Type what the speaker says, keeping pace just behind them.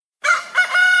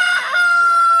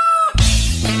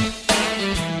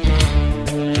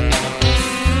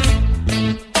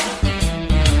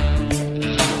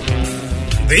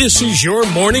This is your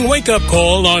morning wake-up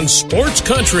call on Sports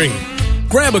Country.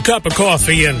 Grab a cup of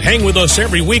coffee and hang with us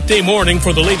every weekday morning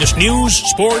for the latest news,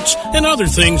 sports, and other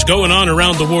things going on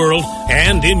around the world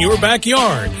and in your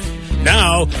backyard.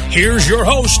 Now, here's your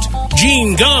host,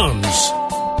 Gene Gumbs.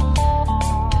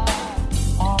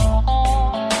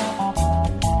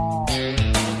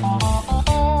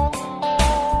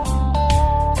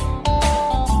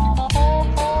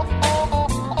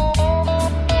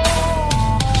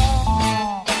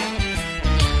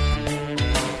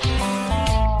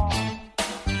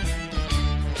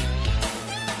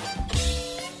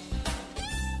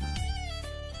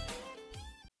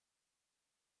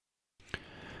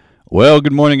 Well,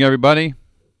 good morning, everybody.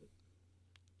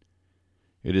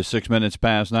 It is 6 minutes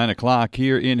past 9 o'clock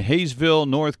here in Hayesville,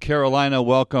 North Carolina.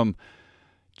 Welcome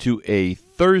to a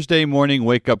Thursday morning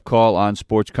wake-up call on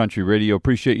Sports Country Radio.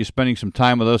 Appreciate you spending some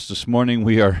time with us this morning.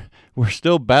 We're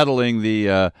still battling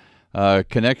the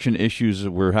connection issues.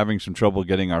 We're having some trouble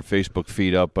getting our Facebook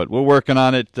feed up, but we're working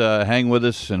on it. Hang with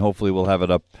us, and hopefully we'll have it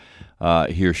up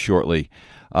here shortly.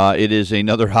 It is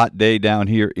another hot day down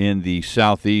here in the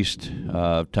southeast.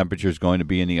 Temperature is going to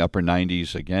be in the upper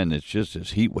 90s. Again, it's just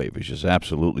this heat wave is just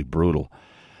absolutely brutal.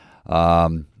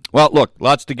 Well, look,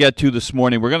 lots to get to this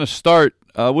morning. We're going to start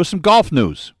with some golf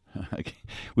news.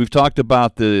 We've talked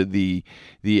about the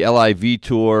LIV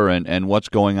Tour and what's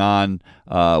going on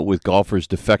with golfers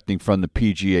defecting from the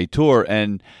PGA Tour.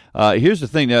 And here's the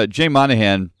thing. Jay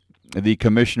Monahan, the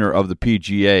commissioner of the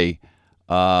PGA,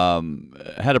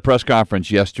 had a press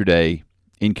conference yesterday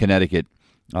in Connecticut,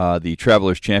 the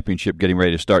Travelers Championship getting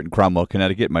ready to start in Cromwell,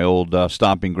 Connecticut, my old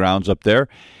stomping grounds up there.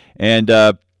 And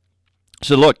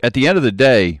so, look, at the end of the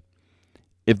day,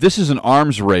 if this is an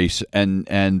arms race and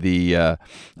the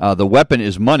weapon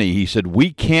is money, he said,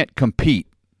 we can't compete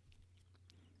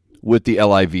with the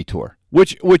LIV Tour,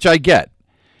 which I get.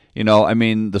 You know, I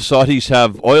mean, the Saudis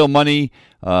have oil money,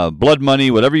 blood money,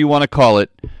 whatever you want to call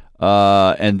it.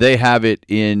 And they have it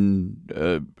in,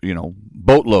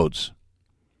 boatloads.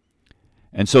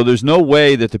 And so there's no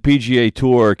way that the PGA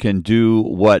Tour can do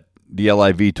what the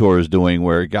LIV Tour is doing,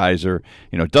 where guys are,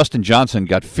 Dustin Johnson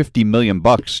got $50 million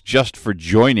just for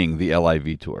joining the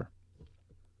LIV Tour.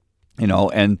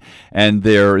 And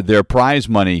their prize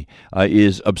money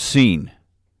is obscene.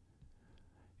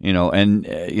 You're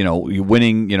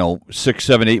winning, $6, $7,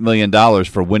 $8 million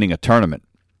for winning a tournament.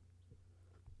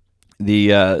 The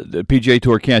PGA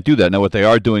Tour can't do that. Now, what they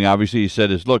are doing, obviously, he said,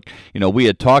 is, look, we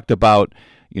had talked about,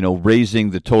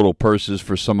 raising the total purses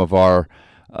for some of our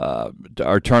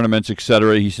tournaments, et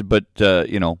cetera. He said, but,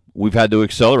 we've had to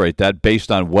accelerate that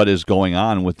based on what is going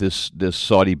on with this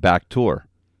Saudi-backed tour.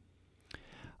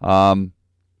 And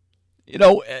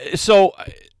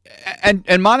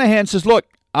Monahan says, look,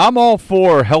 I'm all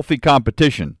for healthy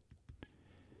competition.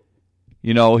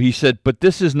 He said, but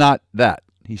this is not that.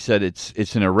 He said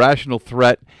it's an irrational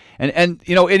threat, and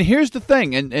here's the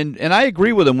thing, and I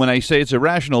agree with him when I say it's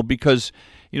irrational, because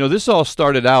this all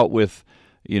started out with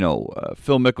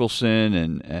Phil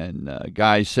Mickelson and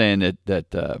guys saying that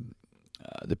the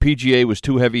PGA was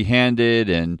too heavy-handed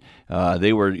and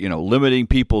they were limiting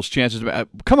people's chances.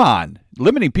 Come on,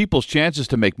 limiting people's chances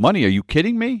to make money? Are you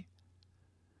kidding me?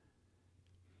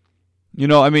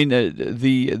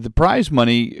 The prize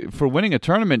money for winning a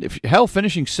tournament,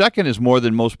 finishing second is more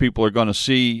than most people are going to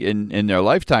see in their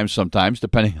lifetime sometimes,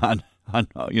 depending on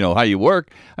how you work.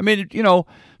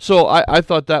 So I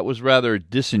thought that was rather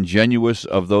disingenuous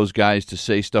of those guys to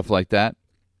say stuff like that.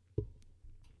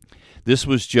 This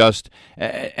was just,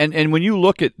 and when you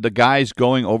look at the guys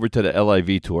going over to the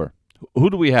LIV Tour, who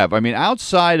do we have?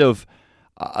 Outside of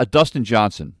Dustin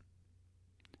Johnson.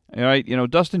 All right,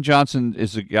 Dustin Johnson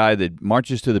is a guy that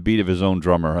marches to the beat of his own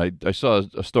drummer. I saw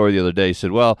a story the other day. He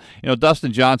said, well,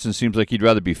 Dustin Johnson seems like he'd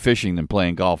rather be fishing than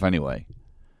playing golf anyway.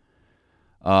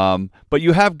 But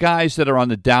you have guys that are on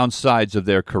the downsides of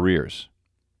their careers,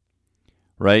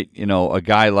 right? A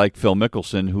guy like Phil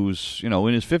Mickelson, who's, in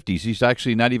his 50s. He's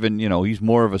actually not even, he's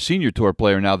more of a senior tour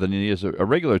player now than he is a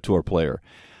regular tour player.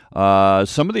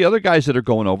 Some of the other guys that are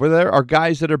going over there are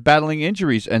guys that are battling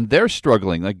injuries, and they're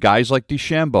struggling. Like guys like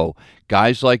DeChambeau,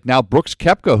 guys like now Brooks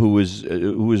Koepka, who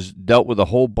has dealt with a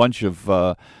whole bunch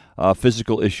of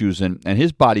physical issues, and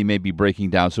his body may be breaking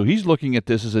down. So he's looking at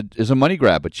this as a money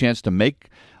grab, a chance to make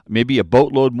maybe a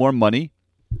boatload more money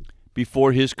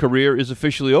before his career is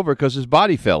officially over because his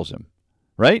body fails him,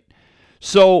 right?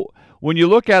 So when you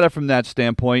look at it from that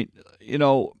standpoint,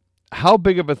 how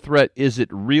big of a threat is it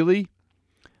really?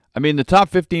 The top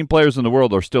 15 players in the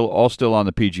world are still on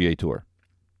the PGA Tour.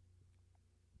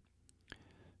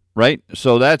 Right?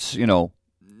 So that's,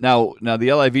 Now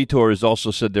the LIV Tour has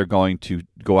also said they're going to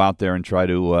go out there and try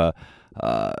to.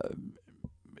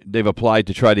 They've applied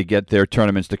to try to get their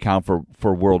tournaments to count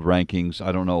for world rankings.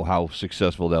 I don't know how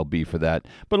successful they'll be for that.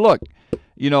 But look,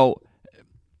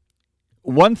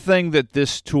 one thing that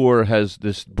this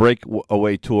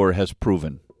breakaway tour has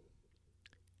proven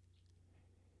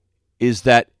is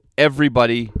that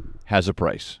everybody has a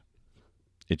price.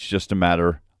 It's just a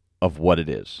matter of what it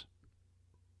is.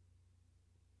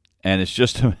 And it's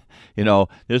just,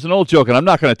 there's an old joke, and I'm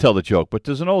not going to tell the joke, but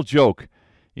there's an old joke,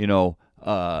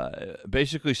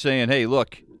 basically saying, hey,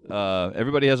 look,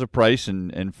 everybody has a price,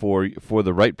 and for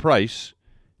the right price,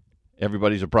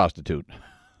 everybody's a prostitute.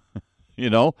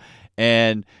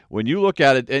 And when you look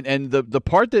at it, and the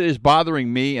part that is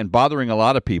bothering me and bothering a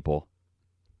lot of people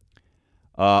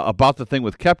about the thing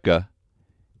with Koepka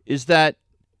is that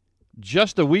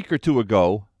just a week or two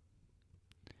ago,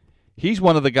 he's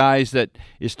one of the guys that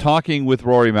is talking with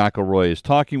Rory McIlroy, is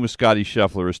talking with Scottie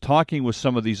Scheffler, is talking with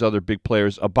some of these other big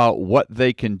players about what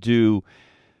they can do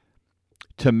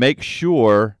to make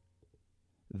sure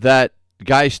that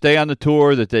guys stay on the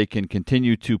tour, that they can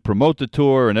continue to promote the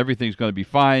tour, and everything's going to be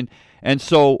fine. And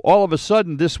so all of a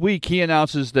sudden this week he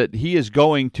announces that he is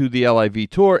going to the LIV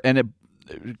Tour, and it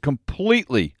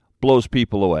completely blows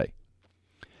people away.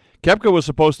 Koepka was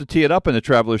supposed to tee it up in the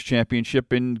Travelers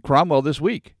Championship in Cromwell this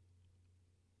week.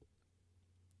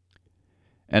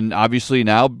 And obviously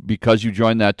now, because you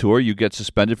joined that tour, you get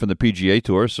suspended from the PGA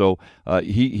Tour, so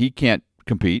he can't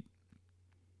compete.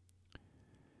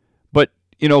 But,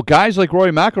 guys like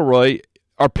Rory McIlroy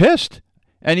are pissed.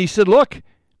 And he said, look,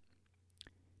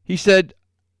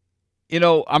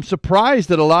 I'm surprised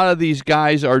that a lot of these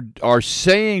guys are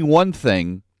saying one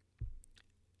thing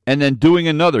and then doing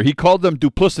another. He called them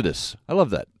duplicitous. I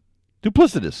love that.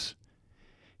 Duplicitous.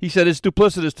 He said it's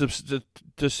duplicitous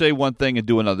to say one thing and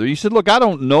do another. He said, look, I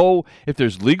don't know if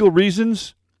there's legal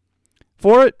reasons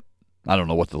for it. I don't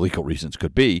know what the legal reasons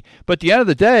could be. But at the end of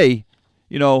the day,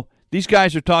 these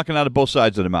guys are talking out of both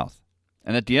sides of their mouth.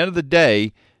 And at the end of the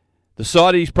day, the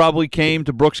Saudis probably came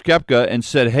to Brooks Koepka and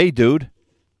said, hey, dude,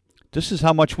 this is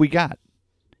how much we got.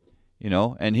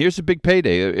 And here's a big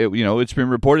payday. It's been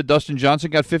reported Dustin Johnson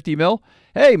got $50 million.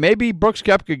 Hey, maybe Brooks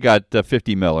Koepka got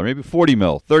 $50 million, or maybe $40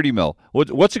 million, $30 million.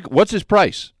 What's his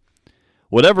price?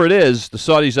 Whatever it is, the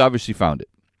Saudis obviously found it.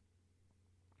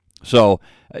 So,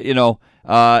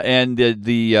 and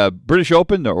the British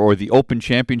Open, or the Open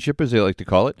Championship, as they like to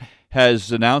call it,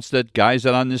 has announced that guys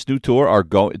that on this new tour are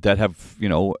that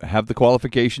have the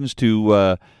qualifications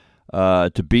to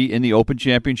be in the Open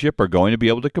Championship are going to be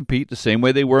able to compete the same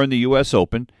way they were in the U.S.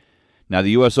 Open. Now,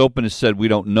 the U.S. Open has said we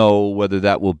don't know whether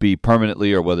that will be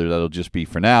permanently or whether that'll just be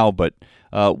for now, but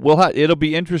it'll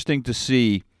be interesting to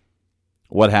see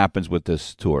what happens with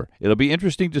this tour. It'll be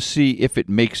interesting to see if it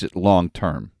makes it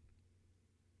long-term.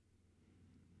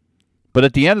 But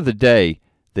at the end of the day,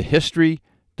 the history,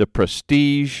 the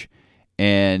prestige,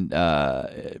 and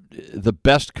the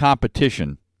best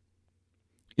competition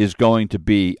is going to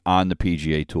be on the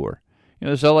PGA Tour.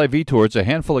 This LIV Tour, it's a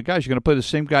handful of guys. You're going to play the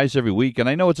same guys every week, and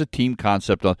I know it's a team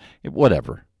concept.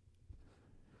 Whatever.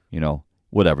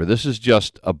 Whatever. This is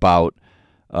just about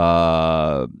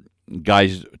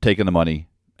guys taking the money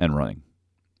and running.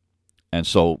 And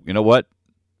so, you know what?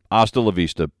 Hasta la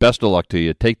vista. Best of luck to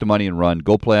you. Take the money and run.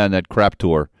 Go play on that crap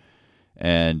tour.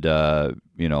 And, what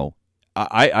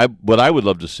I would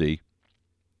love to see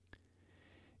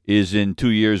is in 2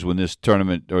 years when this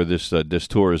tournament or this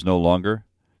tour is no longer,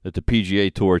 that the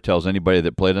PGA Tour tells anybody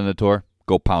that played on the tour,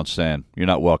 go pound sand. You're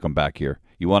not welcome back here.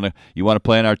 You want to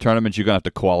play in our tournaments, you're going to have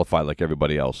to qualify like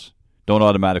everybody else. Don't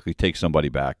automatically take somebody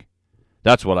back.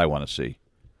 That's what I want to see.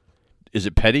 Is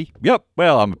it petty? Yep.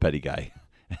 Well, I'm a petty guy,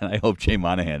 and I hope Jay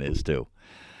Monahan is too.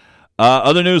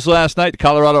 Other news last night, the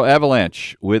Colorado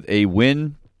Avalanche with a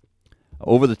win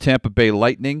over the Tampa Bay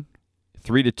Lightning,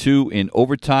 3-2 in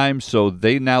overtime, so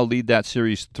they now lead that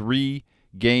series 3-1.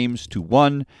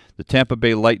 The Tampa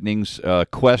Bay Lightning's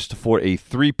quest for a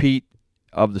three-peat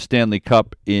of the Stanley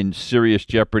Cup in serious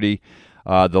jeopardy.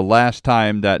 The last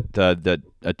time that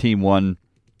a team won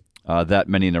that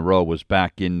many in a row was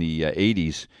back in the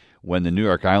 80s when the New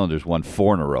York Islanders won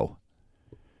 4 in a row.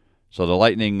 So the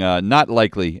Lightning, not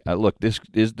likely. Look, this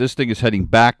thing is heading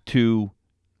back to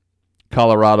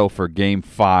Colorado for Game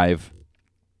 5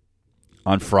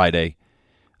 on Friday.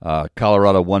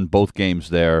 Colorado won both games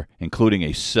there, including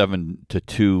a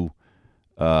 7-2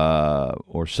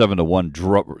 or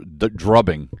 7-1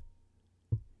 drubbing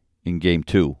in Game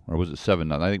 2, or was it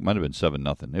 7-0? I think it might have been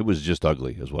 7-0. It was just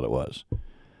ugly, is what it was.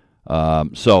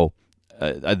 So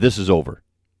this is over.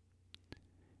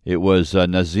 It was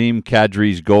Nazem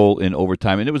Kadri's goal in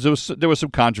overtime, and there was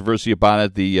some controversy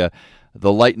about it.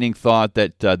 The Lightning thought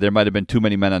that there might have been too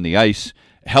many men on the ice.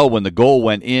 Hell, when the goal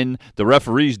went in, the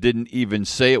referees didn't even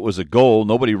say it was a goal.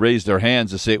 Nobody raised their hands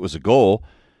to say it was a goal.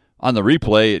 On the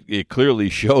replay, it clearly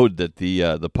showed that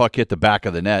the puck hit the back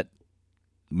of the net,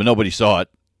 but nobody saw it.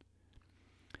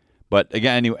 But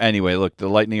again, anyway, look, the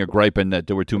Lightning are griping that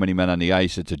there were too many men on the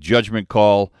ice. It's a judgment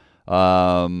call.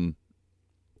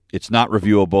 It's not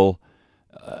reviewable.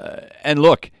 And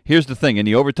look, here's the thing. In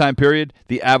the overtime period,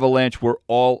 the Avalanche were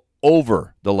all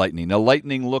over the Lightning. The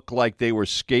Lightning looked like they were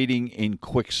skating in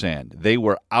quicksand. They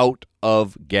were out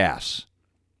of gas.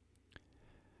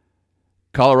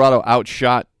 Colorado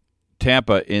outshot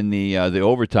Tampa in the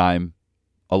overtime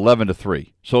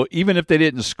 11-3. So even if they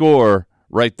didn't score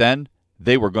right then,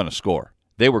 they were going to score.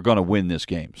 They were going to win this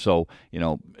game. So,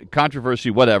 controversy,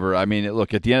 whatever. I mean,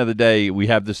 look, at the end of the day, we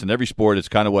have this in every sport. It's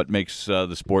kind of what makes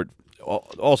the sport,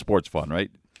 all sports fun, right?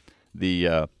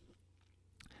 If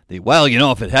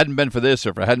it hadn't been for this or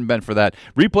if it hadn't been for that.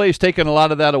 Replay's taken a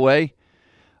lot of that away.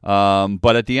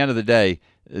 But at the end of the day,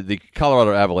 the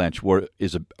Colorado Avalanche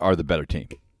are the better team.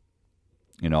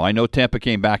 I know Tampa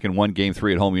came back and won Game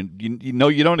 3 at home.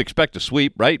 You don't expect a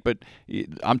sweep, right? But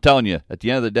I'm telling you, at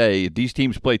the end of the day, these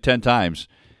teams play 10 times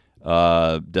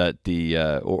or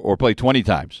play 20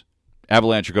 times.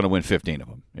 Avalanche are going to win 15 of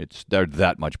them. They're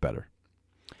that much better.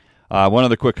 One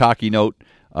other quick hockey note.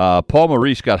 Paul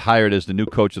Maurice got hired as the new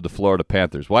coach of the Florida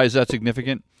Panthers. Why is that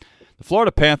significant? The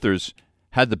Florida Panthers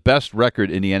had the best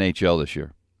record in the NHL this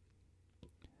year.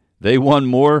 They won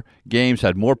more games,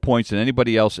 had more points than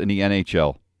anybody else in the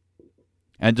NHL.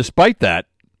 And despite that,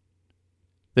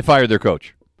 they fired their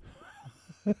coach.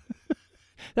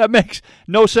 That makes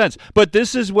no sense. But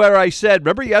this is where I said,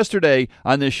 remember yesterday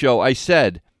on this show, I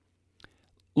said,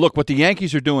 look, what the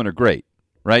Yankees are doing are great,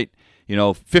 right?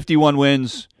 51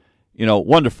 wins,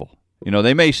 wonderful.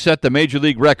 They may set the Major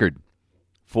League record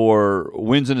for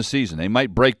wins in a season. They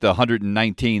might break the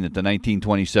 119 that the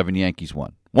 1927 Yankees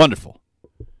won. Wonderful.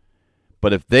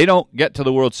 But if they don't get to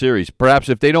the World Series, perhaps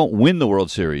if they don't win the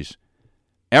World Series,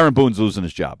 Aaron Boone's losing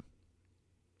his job.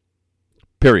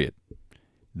 Period.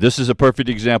 This is a perfect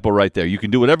example right there. You can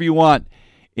do whatever you want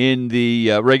in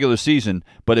the regular season,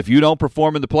 but if you don't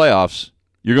perform in the playoffs,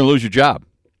 you're going to lose your job.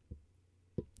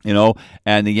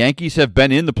 And the Yankees have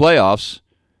been in the playoffs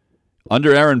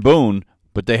under Aaron Boone,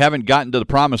 but they haven't gotten to the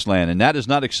promised land, and that is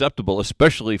not acceptable,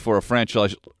 especially for a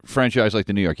franchise like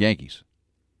the New York Yankees.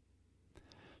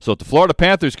 So if the Florida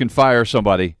Panthers can fire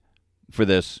somebody for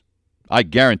this, I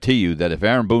guarantee you that if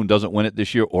Aaron Boone doesn't win it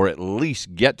this year or at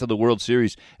least get to the World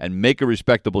Series and make a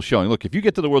respectable showing. Look, if you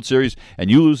get to the World Series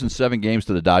and you lose in 7 games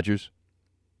to the Dodgers,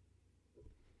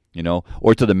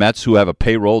 or to the Mets who have a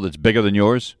payroll that's bigger than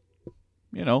yours,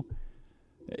 it's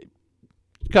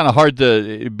kind of hard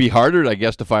it'd be harder, I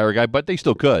guess, to fire a guy, but they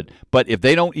still could. But if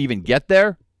they don't even get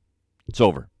there, it's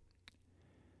over.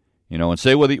 And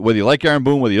say whether you like Aaron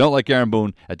Boone, whether you don't like Aaron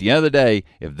Boone, at the end of the day,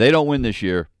 if they don't win this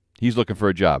year, he's looking for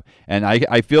a job. And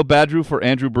I feel bad, Drew, for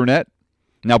Andrew Brunette.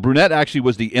 Now, Brunette actually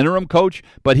was the interim coach,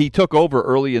 but he took over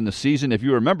early in the season. If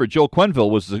you remember, Joel Quenneville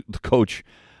was the coach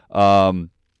of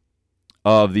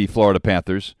the Florida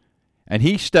Panthers, and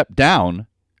he stepped down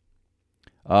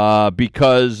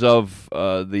because of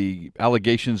the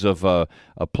allegations of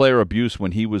player abuse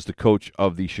when he was the coach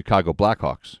of the Chicago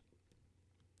Blackhawks.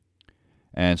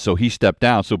 And so he stepped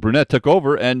down. So Brunette took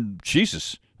over, and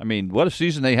Jesus, what a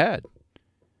season they had.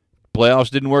 Playoffs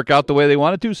didn't work out the way they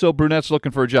wanted to, so Brunette's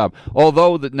looking for a job.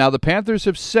 Although now the Panthers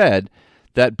have said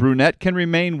that Brunette can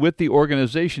remain with the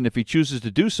organization if he chooses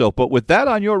to do so. But with that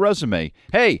on your resume,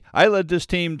 hey, I led this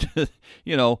team to,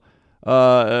 to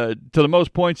the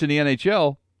most points in the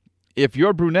NHL. If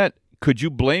you're Brunette, could you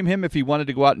blame him if he wanted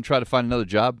to go out and try to find another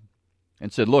job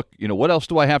and said, look, what else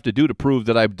do I have to do to prove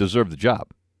that I deserve the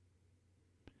job?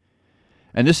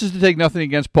 And this is to take nothing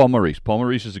against Paul Maurice. Paul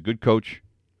Maurice is a good coach.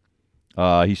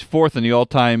 He's 4th in the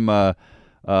all-time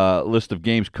list of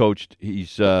games coached.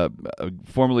 He's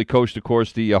formerly coached, of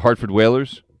course, the Hartford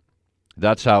Whalers.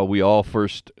 That's how we all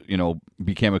first,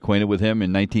 became acquainted with him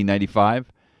in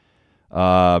 1995.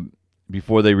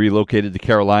 Before they relocated to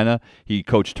Carolina, he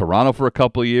coached Toronto for a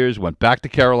couple of years, went back to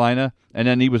Carolina, and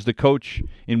then he was the coach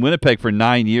in Winnipeg for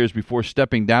 9 years before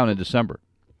stepping down in December.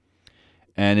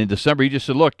 And in December, he just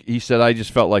said, look, I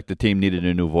just felt like the team needed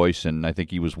a new voice, and I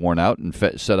think he was worn out and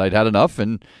said I'd had enough.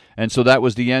 And so that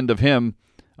was the end of him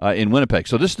in Winnipeg.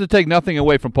 So this is to take nothing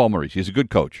away from Paul Maurice. He's a good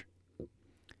coach.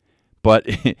 But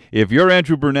if you're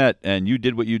Andrew Brunette and you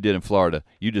did what you did in Florida,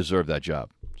 you deserve that job.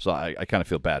 So I kind of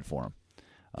feel bad for him.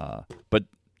 But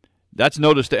that's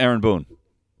notice to Aaron Boone.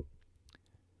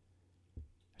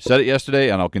 Said it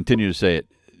yesterday, and I'll continue to say it.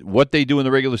 What they do in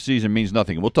the regular season means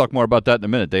nothing. We'll talk more about that in a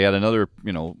minute. They had another,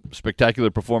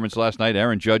 spectacular performance last night.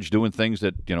 Aaron Judge doing things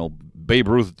that,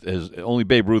 only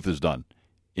Babe Ruth has done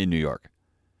in New York.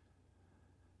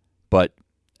 But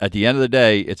at the end of the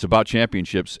day, it's about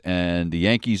championships, and the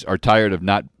Yankees are tired of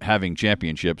not having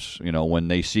championships. When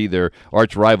they see their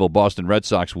arch rival Boston Red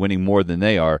Sox winning more than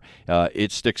they are,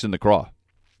 it sticks in the craw.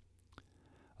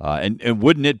 And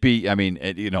wouldn't it be,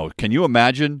 can you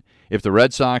imagine if the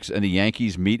Red Sox and the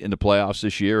Yankees meet in the playoffs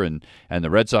this year and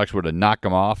the Red Sox were to knock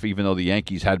them off, even though the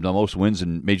Yankees had the most wins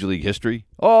in Major League history?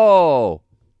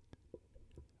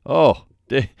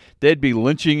 They'd be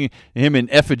lynching him in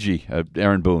effigy,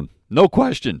 Aaron Boone. No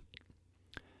question.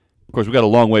 Of course, we've got a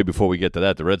long way before we get to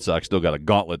that. The Red Sox still got a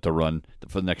gauntlet to run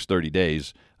for the next 30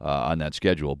 days on that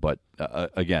schedule. But,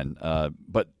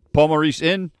 but Paul Maurice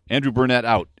in, Andrew Burnett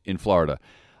out in Florida.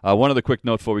 One other quick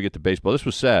note before we get to baseball. This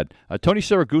was sad. Tony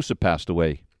Saragusa passed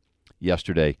away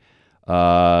yesterday.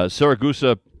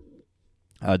 Saragusa,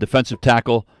 defensive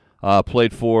tackle,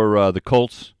 played for the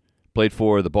Colts, played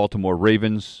for the Baltimore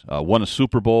Ravens, won a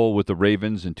Super Bowl with the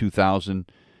Ravens in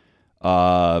 2000,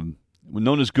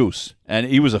 known as Goose. And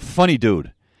he was a funny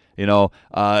dude. He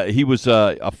was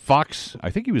a Fox.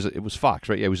 I think it was Fox,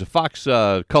 right? Yeah, he was a Fox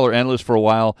color analyst for a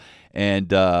while.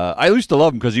 And I used to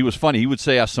love him because he was funny. He would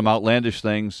say some outlandish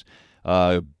things.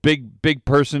 Big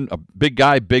person, a big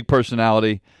guy, big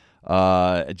personality.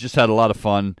 Just had a lot of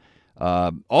fun.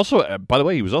 Also, by the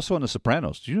way, he was also on The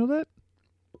Sopranos. Did you know that?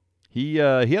 He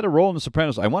had a role in The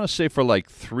Sopranos. I want to say for like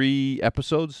 3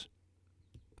 episodes.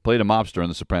 Played a mobster on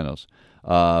The Sopranos.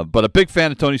 But a big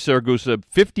fan of Tony Saragusa.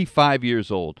 55 years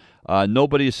old.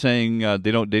 Nobody is saying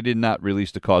they did not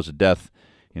release the cause of death.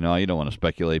 You don't want to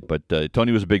speculate, but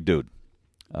Tony was a big dude,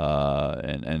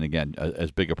 and again,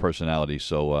 as big a personality.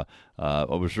 So I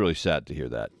was really sad to hear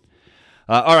that.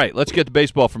 All right, let's get to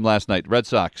baseball from last night. Red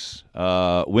Sox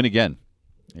win again.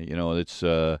 It's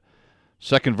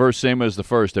second verse, same as the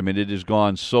first. It has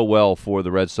gone so well for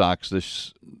the Red Sox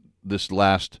this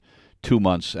last 2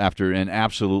 months after an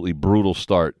absolutely brutal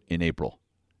start in April.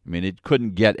 It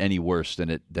couldn't get any worse than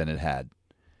it had.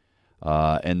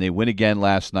 And they win again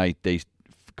last night. They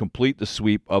complete the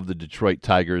sweep of the Detroit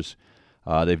Tigers.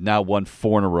 They've now won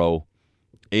 4 in a row,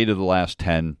 8 of the last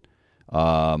 10.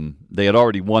 They had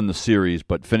already won the series,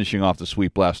 but finishing off the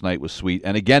sweep last night was sweet.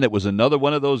 And again, it was another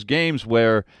one of those games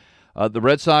where the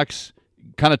Red Sox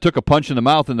kind of took a punch in the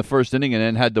mouth in the first inning and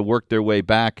then had to work their way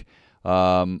back.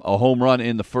 A home run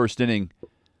in the first inning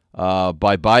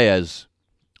by Baez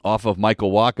off of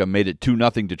Michael Wacha made it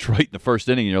 2-0 Detroit in the first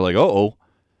inning, and you're like, uh-oh.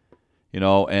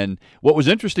 And what was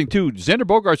interesting, too, Xander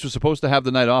Bogaerts was supposed to have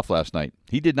the night off last night.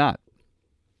 He did not.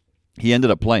 He ended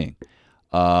up playing.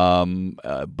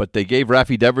 But they gave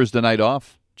Rafi Devers the night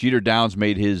off. Jeter Downs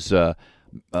made his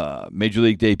Major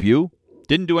League debut.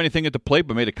 Didn't do anything at the plate,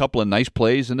 but made a couple of nice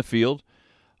plays in the field.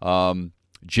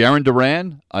 Jarren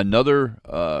Duran,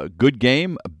 another good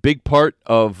game, a big part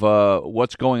of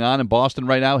what's going on in Boston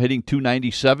right now, hitting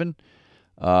 .297.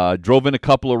 Drove in a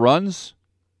couple of runs.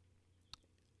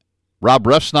 Rob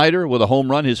Refsnyder with a home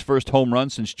run, his first home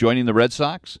run since joining the Red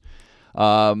Sox.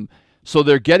 So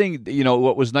they're getting,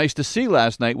 what was nice to see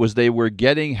last night was they were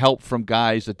getting help from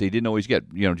guys that they didn't always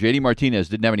get. J.D. Martinez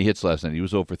didn't have any hits last night. He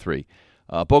was 0 for 3.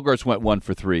 Bogaerts went 1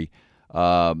 for 3.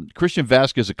 Christian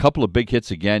Vasquez, a couple of big hits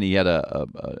again. He had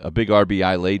a big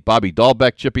RBI late. Bobby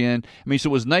Dahlbeck chipping in. So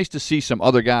it was nice to see some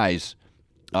other guys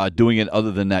doing it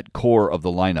other than that core of the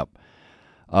lineup.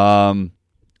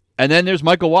 And then there's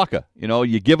Michael Wacha.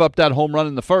 You give up that home run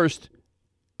in the first,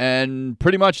 and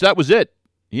pretty much that was it.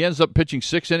 He ends up pitching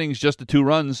 6 innings, just the 2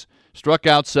 runs, struck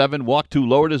out 7, walked 2,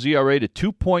 lowered his ERA to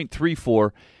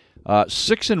 2.34,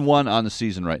 6-1 on the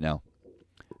season right now.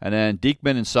 And then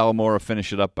Diekman and Sawamura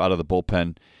finish it up out of the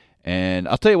bullpen. And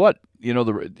I'll tell you what,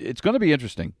 it's going to be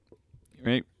interesting.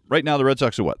 Right now the Red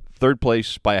Sox are third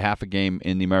place by a half a game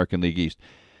in the American League East.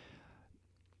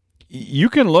 You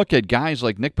can look at guys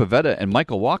like Nick Pivetta and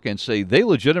Michael Wacha and say they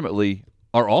legitimately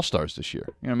are all-stars this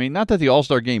year. Not that the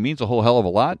all-star game means a whole hell of a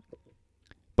lot,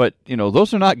 but,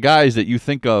 those are not guys that you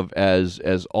think of as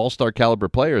all-star caliber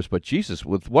players. But, Jesus,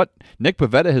 with what Nick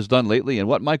Pivetta has done lately and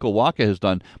what Michael Wacha has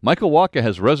done, Michael Wacha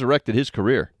has resurrected his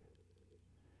career.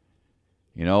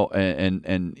 I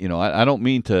don't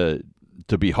mean to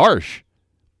be harsh,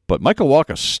 but Michael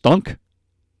Wacha stunk,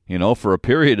 for a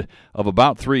period of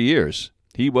about 3 years.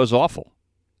 He was awful.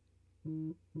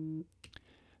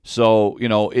 So,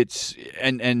 it's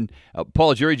and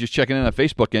Paula Jerry just checking in on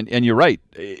Facebook, and you're right.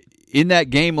 In that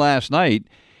game last night,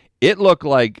 it looked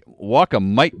like Wacha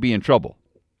might be in trouble.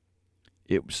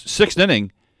 It was 6th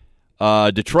inning.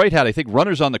 Detroit had, I think,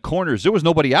 runners on the corners. There was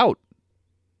nobody out.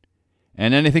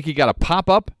 And then I think he got a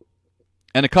pop-up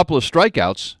and a couple of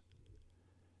strikeouts,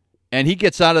 and he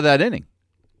gets out of that inning.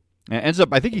 And ends up,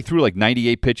 I think he threw like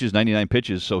 98 pitches, 99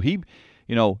 pitches. So he,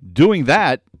 doing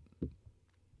that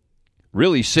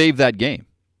really saved that game.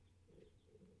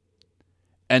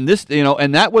 And this,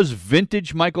 and that was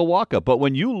vintage Michael Wacha. But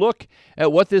when you look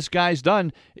at what this guy's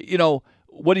done,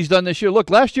 what he's done this year. Look,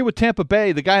 last year with Tampa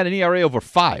Bay, the guy had an ERA over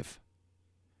 5.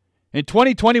 In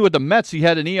 2020 with the Mets, he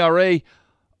had an ERA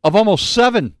of almost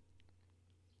 7.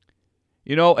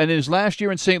 And his last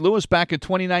year in St. Louis back in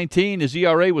 2019, his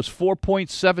ERA was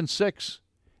 4.76.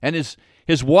 And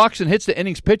his walks and hits to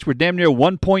innings pitched were damn near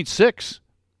 1.6.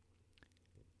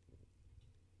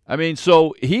 I mean,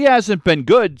 so he hasn't been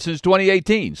good since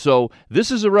 2018. So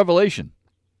this is a revelation.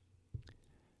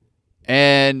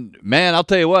 And, man, I'll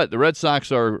tell you what, the Red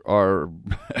Sox are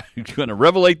going to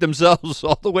revelate themselves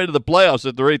all the way to the playoffs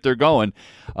at the rate they're going.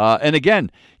 And, again,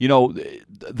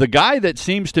 the guy that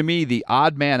seems to me the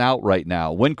odd man out right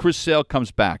now, when Chris Sale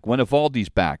comes back, when Eovaldi's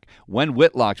back, when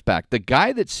Whitlock's back, the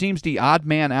guy that seems the odd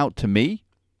man out to me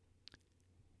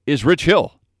is Rich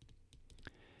Hill.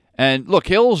 And, look,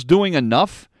 Hill's doing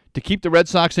enough to keep the Red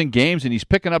Sox in games, and he's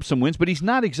picking up some wins, but he's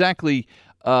not exactly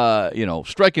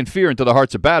striking fear into the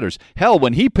hearts of batters. Hell,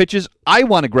 when he pitches, I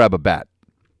want to grab a bat.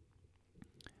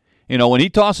 When he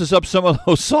tosses up some of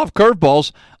those soft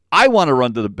curveballs, I want to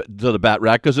run to the bat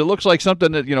rack because it looks like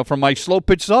something that, from my slow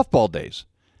pitch softball days.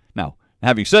 Now,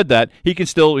 having said that, he can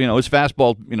still, his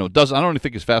fastball, I don't even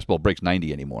think his fastball breaks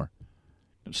 90 anymore.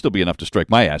 It'll still be enough to strike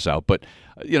my ass out, but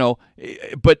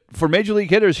but for major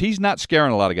league hitters, he's not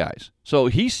scaring a lot of guys. So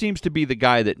he seems to be the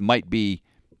guy that might be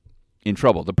in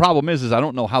trouble. The problem is I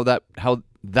don't know how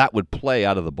that would play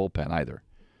out of the bullpen either.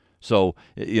 So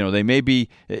it may be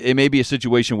a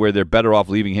situation where they're better off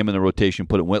leaving him in the rotation,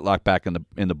 putting Whitlock back in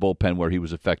the bullpen where he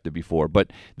was effective before.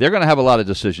 But they're going to have a lot of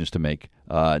decisions to make,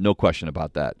 no question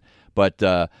about that. But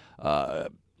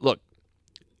look,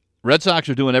 Red Sox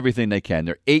are doing everything they can.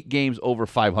 They're 8 games over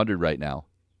 500 right now,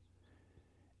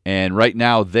 and right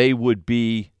now they would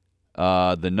be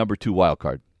the number 2 wild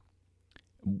card.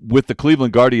 With the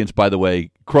Cleveland Guardians, by the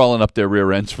way, crawling up their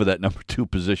rear ends for that number 2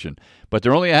 position. But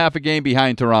they're only a half a game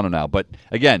behind Toronto now. But,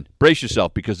 again, brace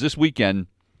yourself because this weekend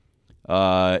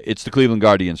it's the Cleveland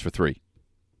Guardians for 3.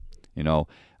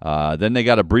 Then they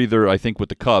got a breather, I think, with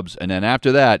the Cubs. And then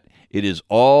after that, it is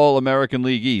all American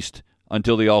League East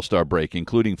until the All-Star break,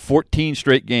 including 14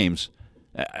 straight games.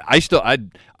 I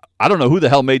don't know who the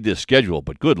hell made this schedule,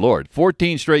 but good Lord,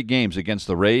 14 straight games against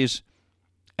the Rays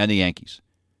and the Yankees.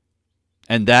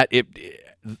 And that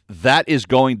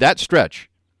stretch,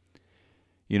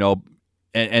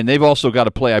 and they've also got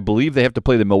to play, I believe they have to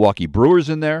play the Milwaukee Brewers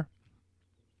in there.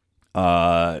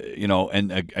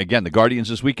 And again, the Guardians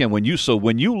this weekend. When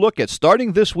you look at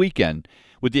starting this weekend,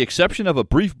 with the exception of a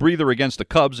brief breather against the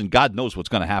Cubs, and God knows what's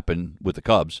going to happen with the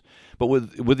Cubs, but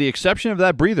with the exception of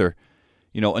that breather,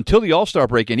 until the All-Star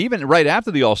break, and even right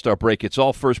after the All-Star break, it's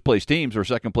all first-place teams or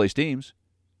second-place teams.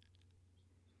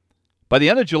 By the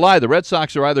end of July, the Red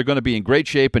Sox are either going to be in great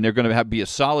shape and they're going to be a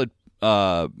solid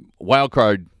wild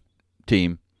card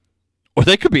team, or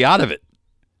they could be out of it.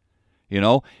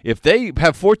 If they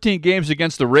have 14 games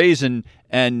against the Rays and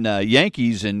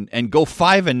Yankees and go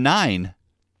 5-9,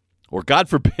 or God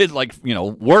forbid,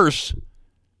 worse,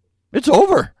 it's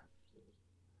over.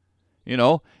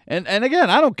 And again,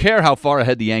 I don't care how far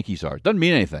ahead the Yankees are. It doesn't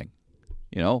mean anything.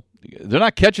 They're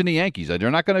not catching the Yankees.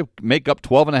 They're not going to make up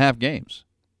 12.5 games.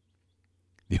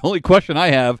 The only question I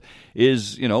have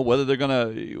is, whether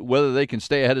they can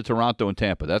stay ahead of Toronto and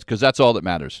Tampa. That's because that's all that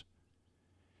matters.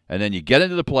 And then you get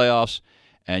into the playoffs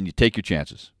and you take your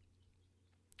chances.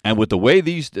 And with the way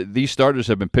these starters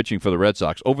have been pitching for the Red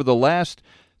Sox over the last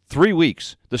 3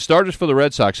 weeks, the starters for the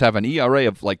Red Sox have an ERA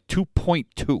of like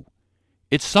 2.2.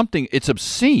 It's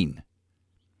obscene.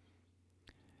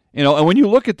 And when you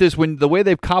look at this, the way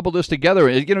they've cobbled this together,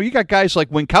 you got guys like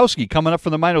Winkowski coming up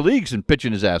from the minor leagues and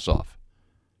pitching his ass off.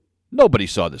 Nobody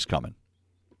saw this coming.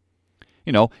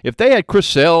 If they had Chris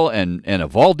Sale and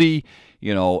Eovaldi,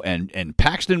 and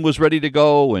Paxton was ready to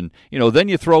go, and, then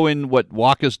you throw in what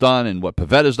Wacha's done and what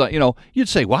Pavetta's done, you'd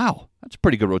say, wow, that's a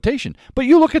pretty good rotation. But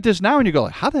you look at this now and you go,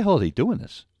 how the hell are they doing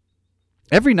this?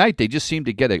 Every night they just seem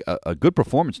to get a good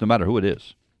performance no matter who it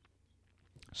is.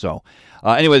 So,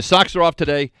 anyway, the Sox are off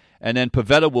today. And then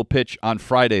Pivetta will pitch on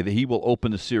Friday. He will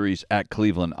open the series at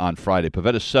Cleveland on Friday.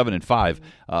 Pivetta's 7-5,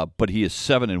 but he is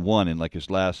 7-1 in like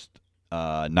his last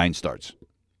 9 starts.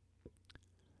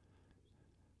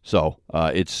 So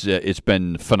it's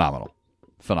been phenomenal.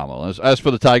 As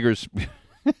for the Tigers,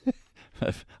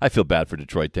 I feel bad for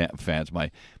Detroit fans.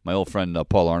 My old friend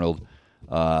Paul Arnold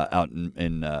out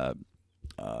in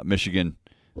Michigan,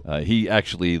 he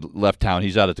actually left town.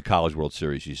 He's out at the College World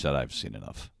Series. He said, "I've seen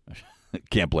enough."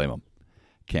 Can't blame him.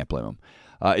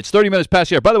 It's 30 minutes past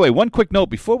the hour. By the way, one quick note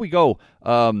before we go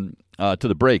to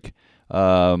the break.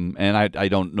 And I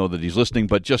don't know that he's listening,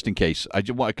 but just in case,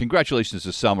 congratulations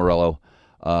to Sal Morello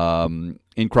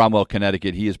in Cromwell,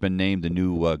 Connecticut. He has been named the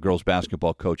new girls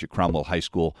basketball coach at Cromwell High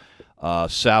School.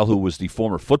 Sal, who was the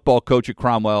former football coach at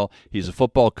Cromwell, he's a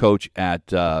football coach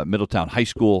at Middletown High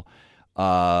School.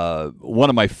 One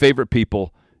of my favorite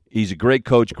people. He's a great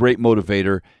coach, great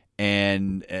motivator,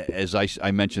 and as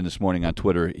I mentioned this morning on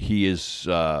Twitter, he is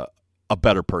a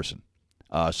better person.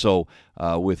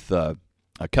 With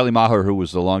Kelly Maher, who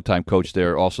was the longtime coach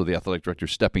there, also the athletic director,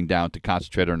 stepping down to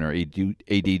concentrate on her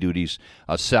AD duties.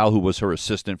 Sal, who was her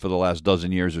assistant for the last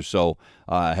dozen years or so,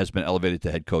 has been elevated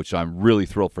to head coach. So I'm really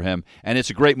thrilled for him. And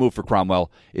it's a great move for Cromwell.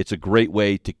 It's a great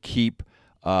way to keep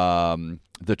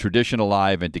the tradition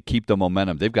alive and to keep the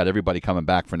momentum. They've got everybody coming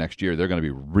back for next year. They're going to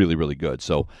be really, really good.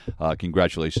 So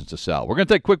congratulations to Sal. We're going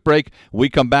to take a quick break. When we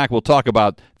come back, we'll talk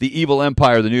about the evil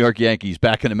empire, the New York Yankees.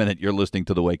 Back in a minute. You're listening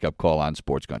to the Wake Up Call on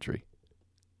Sports Country.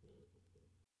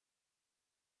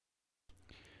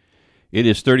 It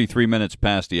is 33 minutes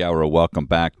past the hour. Welcome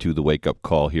back to the Wake Up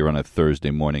Call here on a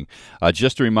Thursday morning.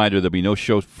 Just a reminder, there'll be no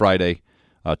show Friday,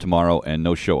 tomorrow, and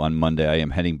no show on Monday. I am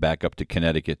heading back up to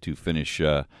Connecticut to finish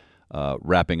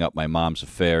wrapping up my mom's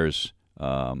affairs.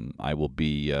 I will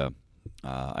be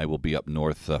up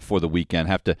north for the weekend.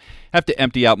 Have to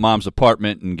empty out Mom's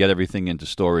apartment and get everything into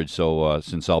storage. So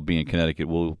since I'll be in Connecticut,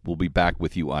 we'll be back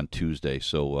with you on Tuesday.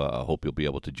 So I hope you'll be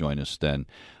able to join us then.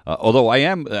 Although I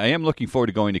am looking forward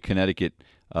to going to Connecticut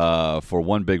for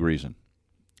one big reason.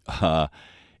 When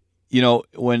you know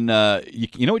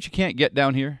what you can't get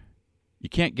down here? You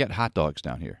can't get hot dogs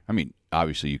down here. I mean,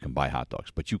 obviously you can buy hot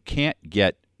dogs, but you can't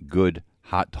get good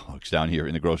hot dogs down here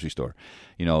in the grocery store.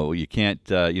 You can't.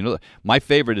 My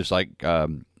favorite is like I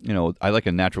like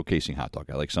a natural casing hot dog.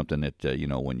 I like something that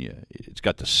it's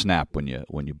got the snap when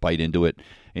you bite into it.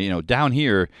 And, down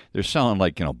here they're selling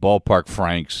like Ballpark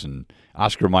Franks and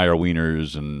Oscar Mayer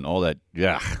wieners and all that.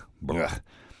 Yeah,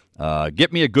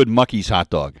 get me a good Mucky's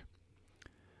hot dog.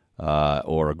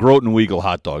 Or a Groton Weagle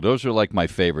hot dog. Those are like my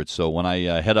favorites. So when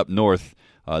I head up north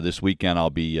this weekend, I'll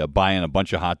be buying a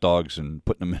bunch of hot dogs and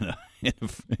putting them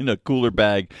in a cooler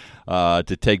bag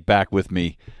to take back with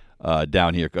me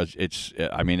down here, because it's.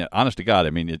 I mean, honest to God, I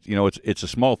mean, it's a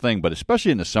small thing, but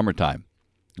especially in the summertime,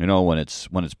 when it's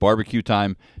barbecue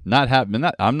time, I'm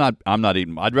not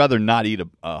eating. I'd rather not eat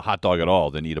a hot dog at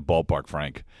all than eat a Ballpark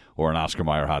Frank or an Oscar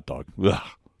Mayer hot dog. Ugh,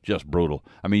 just brutal.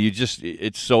 I mean,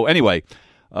 it's so anyway.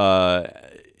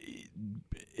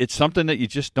 It's something that you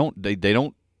just don't. They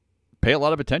don't pay a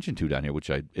lot of attention to down here, which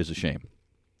is a shame.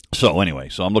 So anyway,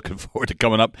 I'm looking forward to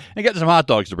coming up and getting some hot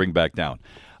dogs to bring back down.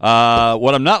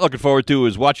 What I'm not looking forward to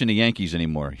is watching the Yankees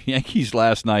anymore. Yankees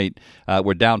last night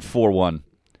were down 4-1.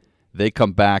 They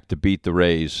come back to beat the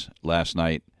Rays last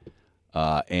night,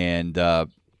 and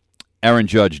Aaron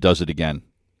Judge does it again.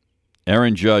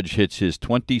 Aaron Judge hits his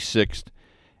 26th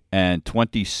and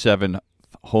 27th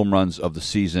home runs of the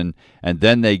season, and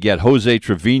then they get Jose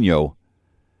Trevino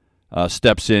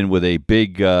steps in with a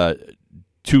big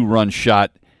 2-run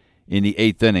shot in the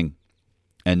 8th inning,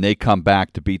 and they come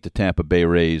back to beat the Tampa Bay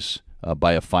Rays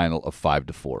by a final of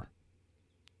 5-4.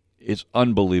 It's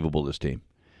unbelievable, this team.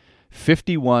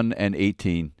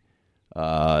 51-18,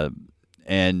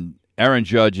 and Aaron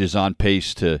Judge is on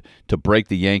pace to break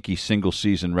the Yankee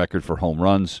single-season record for home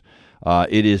runs. I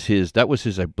believe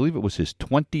it was his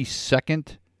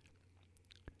 22nd,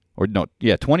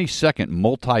 22nd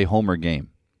multi-homer game.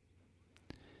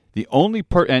 The only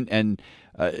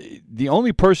the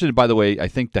only person, by the way, I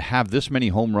think to have this many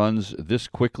home runs this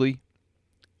quickly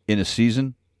in a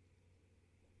season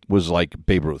was like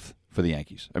Babe Ruth for the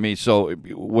Yankees. I mean, so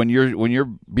when you're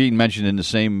being mentioned in the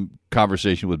same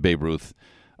conversation with Babe Ruth,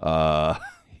 look,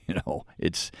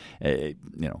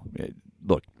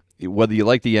 whether you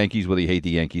like the Yankees, whether you hate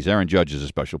the Yankees, Aaron Judge is a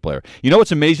special player. You know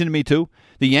what's amazing to me too?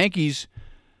 The Yankees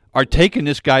are taking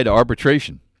this guy to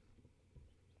arbitration.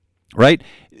 Right?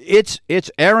 It's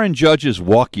Aaron Judge's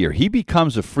walk year. He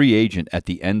becomes a free agent at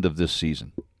the end of this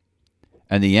season.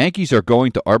 And the Yankees are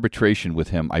going to arbitration with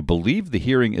him. I believe the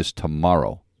hearing is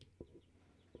tomorrow.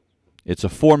 It's a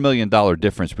 $4 million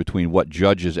difference between what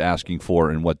Judge is asking for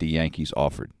and what the Yankees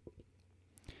offered.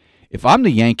 If I'm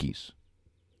the Yankees,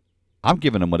 I'm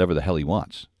giving him whatever the hell he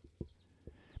wants.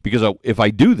 Because if I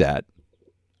do that,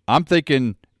 I'm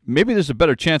thinking maybe there's a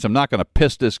better chance I'm not going to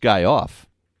piss this guy off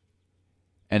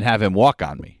and have him walk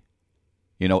on me.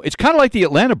 It's kind of like the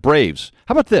Atlanta Braves.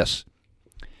 How about this?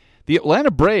 The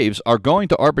Atlanta Braves are going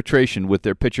to arbitration with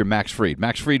their pitcher Max Fried.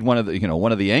 Max Fried, one of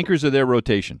the anchors of their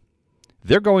rotation.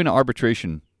 They're going to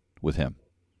arbitration with him.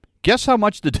 Guess how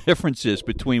much the difference is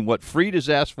between what Fried has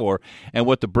asked for and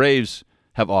what the Braves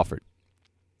have offered?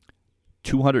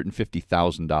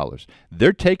 $250,000.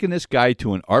 They're taking this guy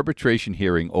to an arbitration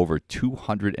hearing over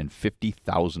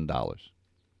 $250,000.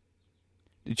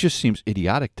 It just seems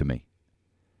idiotic to me.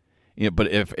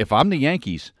 But if I'm the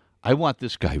Yankees, I want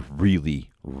this guy really,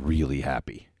 really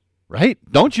happy. Right?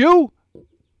 Don't you?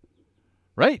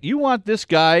 Right? You want this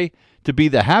guy to be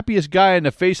the happiest guy on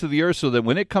the face of the earth so that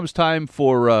when it comes time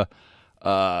for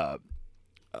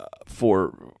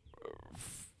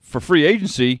free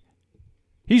agency,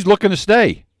 he's looking to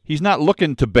stay. He's not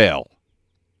looking to bail.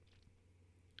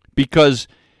 Because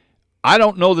I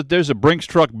don't know that there's a Brinks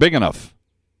truck big enough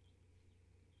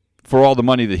for all the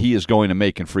money that he is going to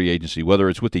make in free agency, whether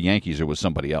it's with the Yankees or with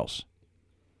somebody else.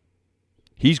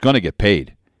 He's going to get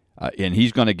paid, and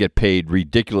he's going to get paid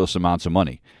ridiculous amounts of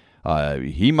money.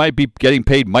 He might be getting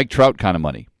paid Mike Trout kind of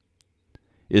money.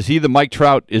 Is he the Mike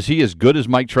Trout? Is he as good as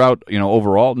Mike Trout,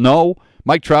 overall? No.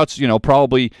 Mike Trout's,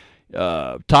 probably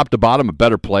top to bottom a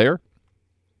better player.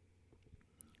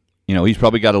 He's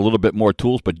probably got a little bit more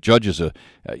tools, but Judge is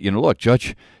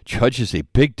Judge is a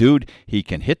big dude. He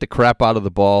can hit the crap out of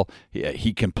the ball.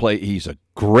 He can play. He's a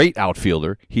great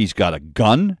outfielder. He's got a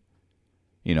gun.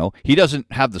 He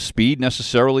doesn't have the speed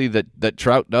necessarily that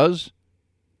Trout does.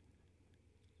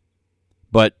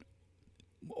 But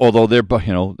although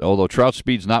Trout's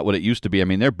speed's not what it used to be, I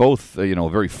mean, they're both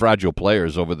very fragile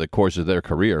players over the course of their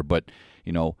career. But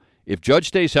if Judge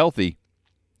stays healthy,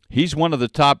 he's one of the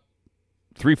top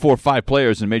 3, 4, 5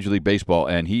 players in Major League Baseball,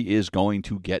 and he is going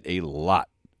to get a lot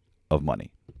of money.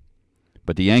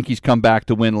 But the Yankees come back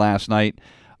to win last night,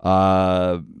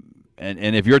 and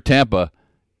if you're Tampa,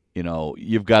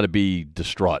 you've got to be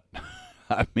distraught.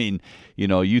 I mean,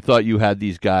 you thought you had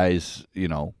these guys,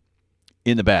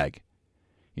 in the bag.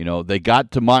 They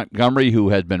got to Montgomery, who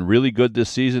had been really good this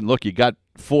season. Look, you got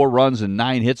 4 runs and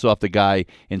 9 hits off the guy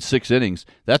in 6 innings.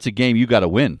 That's a game you got to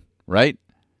win, right?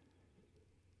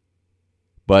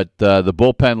 But the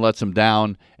bullpen lets him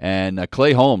down, and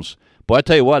Clay Holmes. Boy, I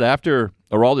tell you what, after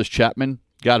Aroldis Chapman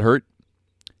got hurt,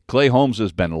 Clay Holmes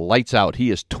has been lights out.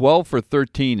 He is 12 for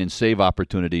 13 in save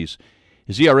opportunities.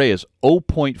 His ERA is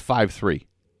 0.53.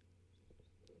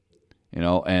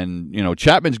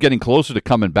 Chapman's getting closer to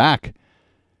coming back.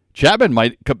 Chapman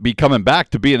might be coming back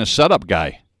to being a setup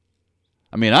guy.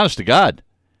 I mean, honest to God.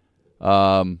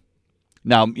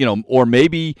 Now, or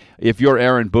maybe if you're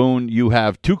Aaron Boone, you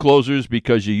have 2 closers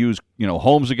because you use,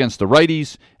 Holmes against the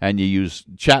righties and you use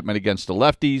Chapman against the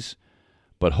lefties.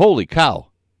 But holy cow,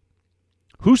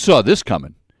 who saw this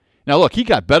coming? Now, look, he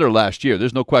got better last year.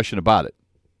 There's no question about it.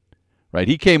 Right?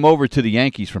 He came over to the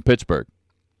Yankees from Pittsburgh.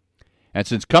 And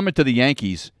since coming to the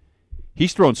Yankees,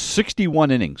 he's thrown 61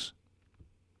 innings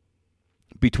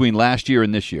between last year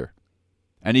and this year.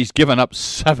 And he's given up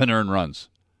 7 earned runs.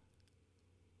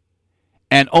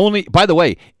 And only, by the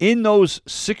way, in those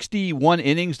 61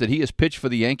 innings that he has pitched for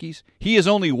the Yankees, he has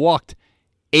only walked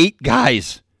 8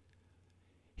 guys.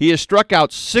 He has struck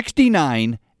out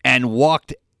 69 and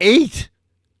walked 8.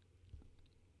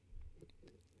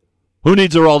 Who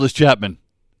needs Aroldis Chapman?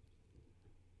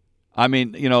 I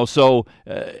mean, so,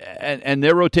 and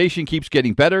their rotation keeps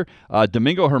getting better.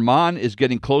 Domingo Germán is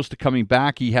getting close to coming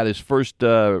back. He had his first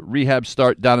rehab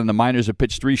start down in the minors and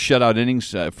pitched 3 shutout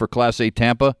innings for Class A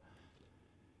Tampa.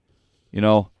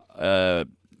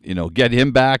 Get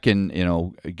him back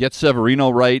and, get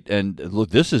Severino right. And look,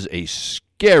 this is a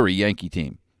scary Yankee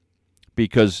team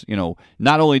because,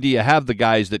 not only do you have the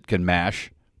guys that can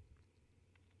mash,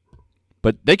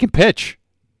 but they can pitch.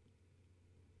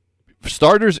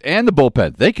 Starters and the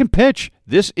bullpen, they can pitch.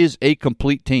 This is a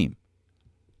complete team.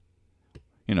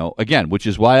 Again, which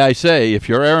is why I say if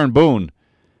you're Aaron Boone,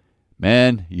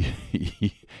 man,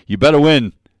 you better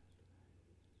win.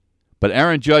 But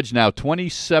Aaron Judge now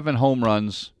 27 home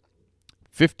runs,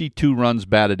 52 runs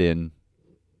batted in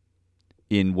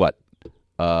what?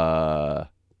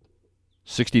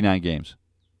 69 games.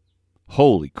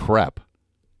 Holy crap.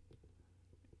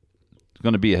 It's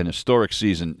going to be an historic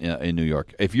season in New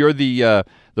York. If you're the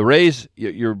Rays,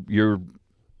 you're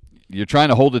trying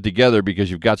to hold it together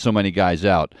because you've got so many guys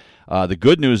out. The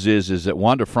good news is that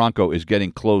Wander Franco is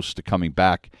getting close to coming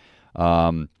back.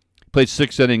 Played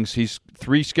 6 innings. He's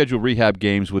 3 scheduled rehab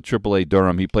games with AAA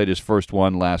Durham. He played his first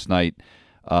one last night,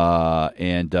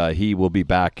 and he will be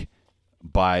back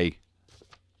by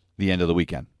the end of the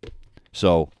weekend.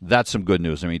 So that's some good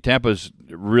news. I mean, Tampa's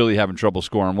really having trouble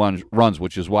scoring runs,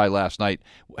 which is why last night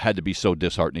had to be so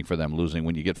disheartening for them losing.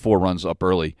 When you get 4 runs up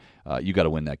early, you got to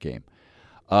win that game.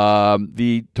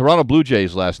 The Toronto Blue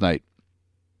Jays last night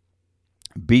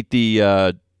beat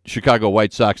the Chicago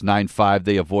White Sox 9-5.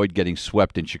 They avoid getting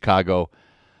swept in Chicago.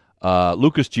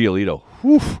 Lucas Giolito,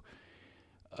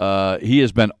 he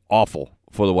has been awful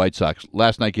for the White Sox.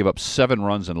 Last night gave up 7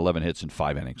 runs and 11 hits in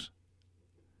 5 innings.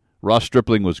 Ross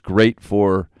Stripling was great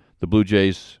for the Blue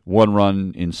Jays, 1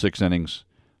 run in 6 innings.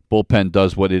 Bullpen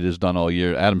does what it has done all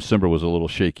year. Adam Simber was a little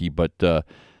shaky, but the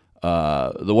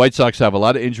White Sox have a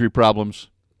lot of injury problems.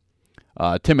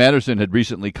 Tim Anderson had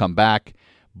recently come back,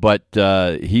 but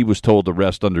he was told to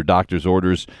rest under doctor's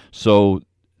orders. So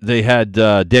they had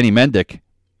Danny Mendick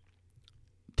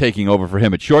taking over for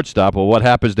him at shortstop. Well, what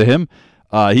happens to him?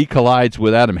 He collides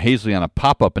with Adam Hazley on a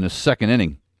pop-up in his 2nd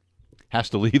inning. Has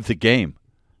to leave the game.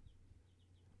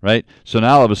 Right? So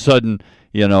now all of a sudden,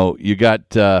 you got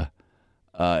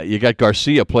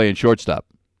Garcia playing shortstop.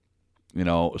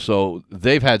 So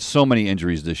they've had so many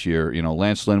injuries this year.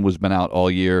 Lance Lynn has been out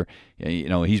all year.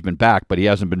 He's been back, but he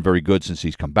hasn't been very good since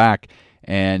he's come back.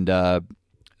 And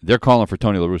they're calling for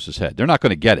Tony La Russa's head. They're not going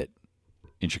to get it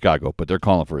in Chicago, but they're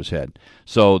calling for his head.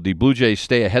 So the Blue Jays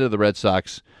stay ahead of the Red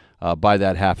Sox by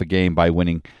that half a game by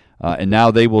winning. And now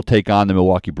they will take on the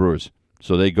Milwaukee Brewers.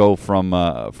 So they go from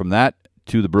that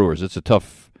to the Brewers. It's a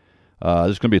tough. This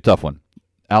is going to be a tough one.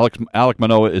 Alek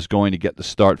Manoah is going to get the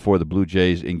start for the Blue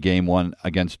Jays in Game 1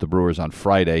 against the Brewers on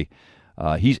Friday.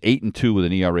 He's 8-2 with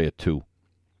an ERA of 2.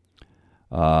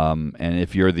 And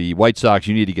if you're the White Sox,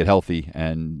 you need to get healthy,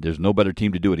 and there's no better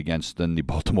team to do it against than the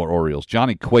Baltimore Orioles.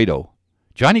 Johnny Cueto,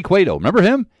 remember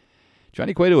him?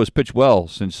 Johnny Cueto has pitched well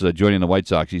since joining the White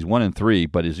Sox. He's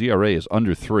 1-3, but his ERA is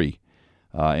under 3.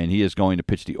 And he is going to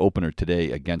pitch the opener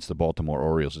today against the Baltimore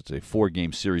Orioles. It's a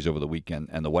 4-game series over the weekend,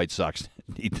 and the White Sox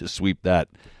need to sweep that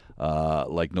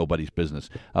like nobody's business.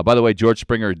 By the way, George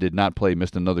Springer did not play,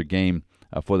 missed another game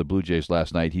for the Blue Jays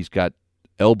last night. He's got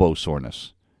elbow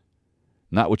soreness.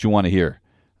 Not what you want to hear.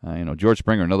 George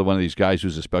Springer, another one of these guys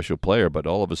who's a special player, but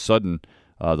all of a sudden,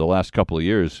 the last couple of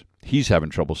years, he's having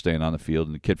trouble staying on the field.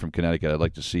 And the kid from Connecticut, I'd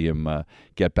like to see him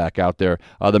get back out there.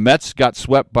 The Mets got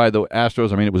swept by the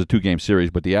Astros. I mean, it was a 2-game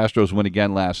series, but the Astros win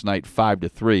again last night,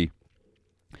 5-3.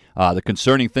 The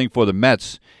concerning thing for the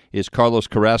Mets is Carlos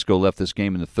Carrasco left this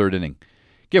game in the 3rd inning.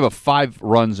 Gave up 5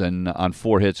 runs and on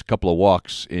 4 hits, a couple of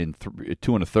walks in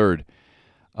 2 1/3,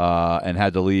 and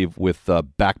had to leave with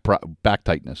back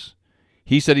tightness.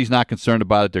 He said he's not concerned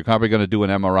about it. They're probably going to do an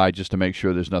MRI just to make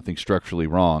sure there's nothing structurally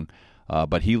wrong.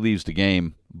 But he leaves the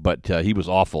game, but he was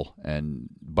awful. And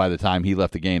by the time he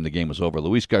left the game was over.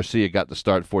 Luis Garcia got the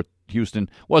start for Houston.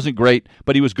 Wasn't great,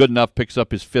 but he was good enough, picks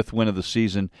up his 5th win of the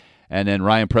season. And then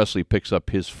Ryan Presley picks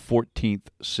up his 14th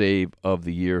save of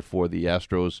the year for the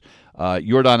Astros.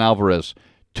 Yordan Alvarez,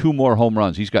 2 more home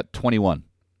runs. He's got 21.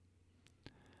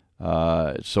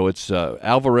 So it's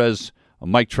Alvarez,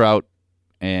 Mike Trout,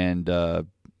 and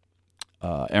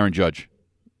Aaron Judge.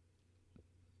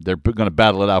 They're going to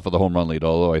battle it out for the home run lead,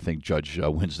 although I think Judge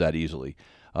wins that easily.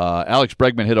 Alex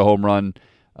Bregman hit a home run,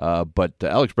 but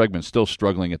Alex Bregman's still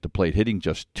struggling at the plate, hitting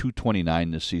just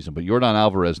 .229 this season. But Yordan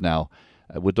Alvarez now,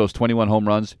 with those 21 home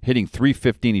runs, hitting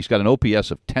 .315. He's got an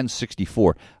OPS of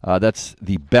 1064. That's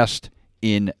the best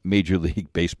in Major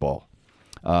League Baseball.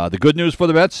 The good news for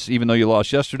the Mets, even though you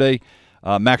lost yesterday,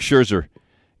 Max Scherzer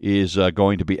is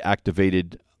going to be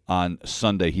activated on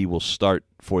Sunday. He will start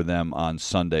for them on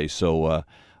Sunday. So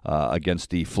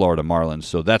against the Florida Marlins.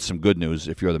 So that's some good news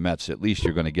if you're the Mets. At least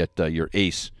you're going to get your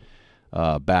ace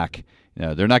back.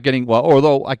 They're not getting, well,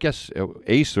 although I guess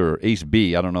ace or ace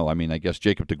B, I don't know. I mean, I guess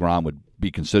Jacob deGrom would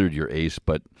be considered your ace,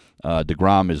 but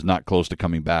deGrom is not close to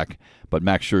coming back. But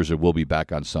Max Scherzer will be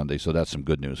back on Sunday, so that's some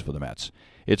good news for the Mets.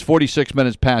 It's 46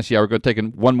 minutes past the hour. We're going to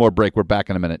take one more break. We're back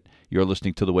in a minute. You're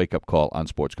listening to The Wake Up Call on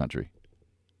Sports Country.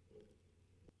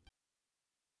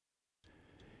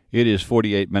 It is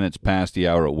 48 minutes past the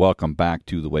hour. Welcome back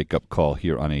to The Wake Up Call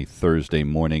here on a Thursday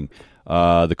morning.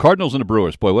 The Cardinals and the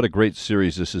Brewers. Boy, what a great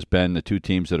series this has been. The two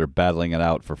teams that are battling it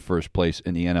out for first place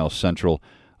in the NL Central.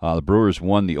 The Brewers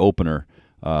won the opener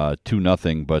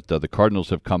 2-0, but the Cardinals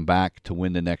have come back to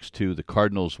win the next two. The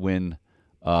Cardinals win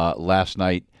last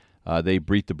night. They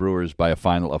beat the Brewers by a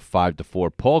final of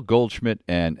 5-4. Paul Goldschmidt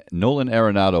and Nolan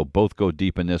Arenado both go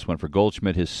deep in this one. For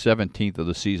Goldschmidt, his 17th of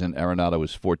the season. Arenado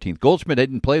his 14th. Goldschmidt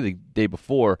didn't play the day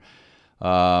before,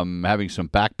 having some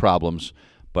back problems,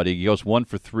 but he goes 1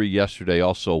 for 3 yesterday.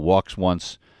 Also walks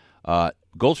once.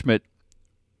 Goldschmidt,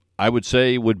 I would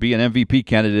say would be an MVP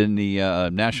candidate in the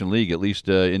National League, at least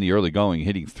in the early going,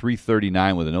 hitting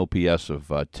 .339 with an OPS of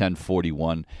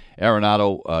 1041.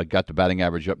 Arenado got the batting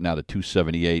average up now to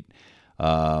 .278.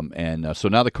 So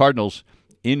now the Cardinals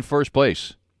in first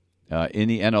place in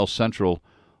the NL Central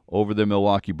over the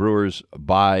Milwaukee Brewers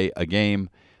by a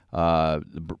game.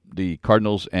 The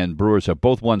Cardinals and Brewers have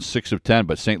both won 6 of 10,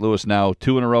 but St. Louis now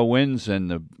 2 in a row wins,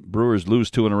 and the Brewers lose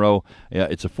 2 in a row.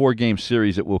 It's a 4-game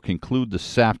series that will conclude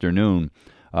this afternoon.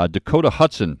 Dakota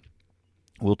Hudson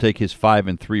will take his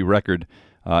 5-3 record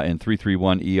and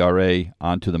 3.31 ERA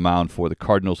onto the mound for the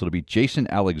Cardinals. It'll be Jason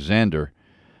Alexander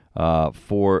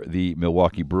for the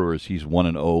Milwaukee Brewers. He's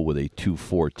 1-0 with a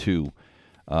 2.42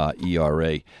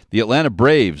 ERA. The Atlanta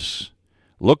Braves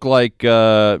looked like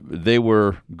they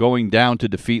were going down to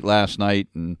defeat last night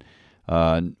and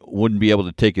wouldn't be able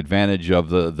to take advantage of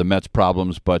the Mets'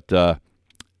 problems, but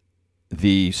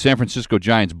the San Francisco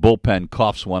Giants bullpen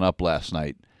coughs one up last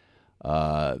night.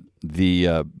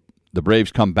 The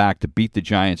Braves come back to beat the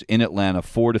Giants in Atlanta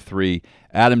 4-3.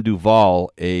 Adam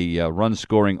Duvall, a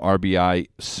run-scoring RBI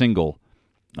single,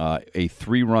 a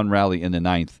 3-run rally in the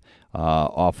ninth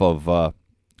off of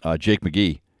Jake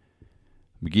McGee.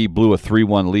 McGee blew a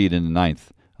 3-1 lead in the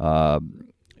ninth.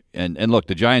 And look,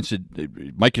 the Giants,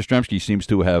 Mike Yastrzemski seems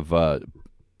to have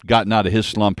gotten out of his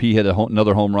slump. He hit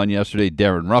another home run yesterday.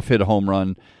 Darren Ruff hit a home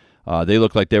run. They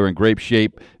look like they were in great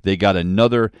shape. They got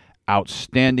another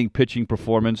outstanding pitching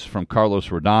performance from Carlos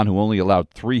Rodon, who only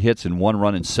allowed 3 hits and 1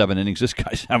 run in 7 innings. This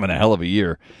guy's having a hell of a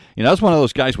year. You know, that's one of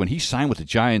those guys when he signed with the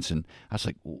Giants, and I was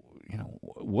like, you know,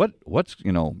 what's,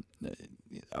 you know,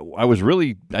 I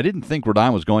didn't think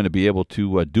Rodon was going to be able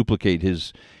to duplicate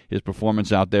his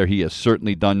performance out there. He has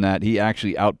certainly done that. He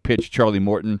actually outpitched Charlie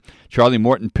Morton. Charlie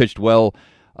Morton pitched well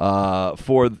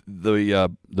for the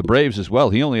Braves as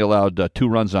well. He only allowed 2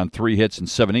 runs on 3 hits and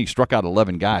 7 innings, struck out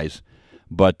 11 guys.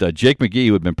 But Jake McGee,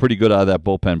 who had been pretty good out of that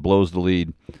bullpen, blows the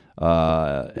lead.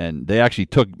 And they actually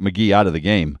took McGee out of the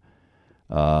game.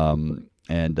 And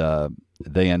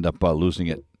they end up losing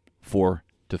it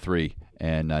 4-3.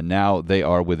 And now they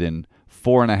are within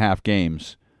 4.5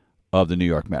 games of the New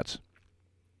York Mets.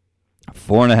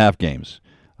 4.5 games.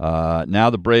 Now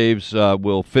the Braves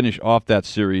will finish off that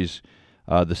series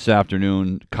this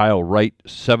afternoon. Kyle Wright,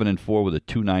 7-4 with a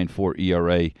 2.94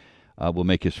 ERA, will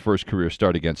make his first career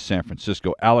start against San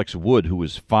Francisco. Alex Wood, who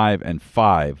is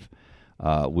 5-5,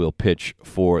 will pitch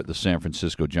for the San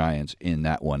Francisco Giants in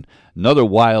that one. Another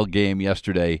wild game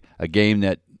yesterday, a game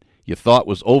that you thought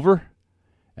was over.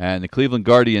 And the Cleveland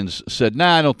Guardians said,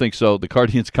 nah, I don't think so. The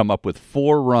Guardians come up with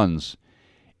 4 runs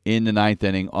in the 9th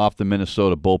inning off the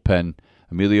Minnesota bullpen.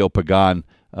 Emilio Pagan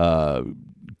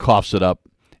coughs it up,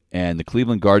 and the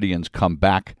Cleveland Guardians come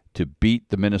back to beat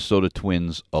the Minnesota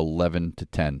Twins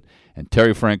 11-10. And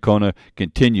Terry Francona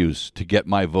continues to get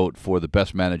my vote for the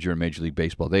best manager in Major League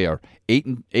Baseball. They are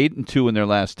 8-2 in their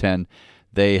last 10.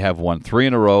 They have won 3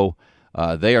 in a row.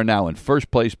 They are now in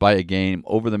first place by a game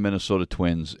over the Minnesota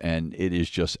Twins, and it is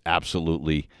just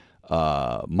absolutely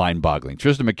mind-boggling.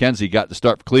 Tristan McKenzie got the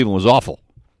start for Cleveland, was awful,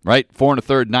 right? 4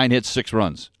 1/3, 9 hits, 6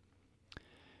 runs.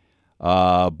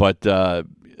 But the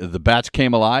bats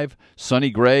came alive. Sonny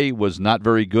Gray was not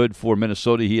very good for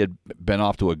Minnesota. He had been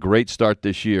off to a great start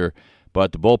this year,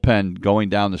 but the bullpen going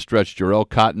down the stretch, Jarrell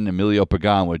Cotton, Emilio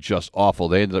Pagan, were just awful.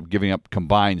 They ended up giving up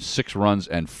combined 6 runs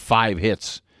and 5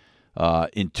 hits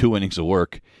in 2 innings of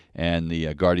work, and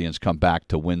the Guardians come back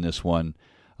to win this one.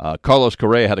 Carlos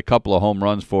Correa had a couple of home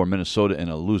runs for Minnesota in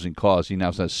a losing cause. He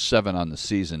now has 7 on the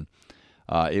season.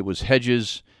 It was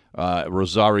Hedges,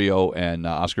 Rosario, and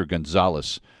Oscar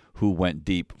Gonzalez who went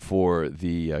deep for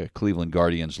the Cleveland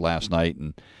Guardians last night,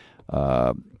 and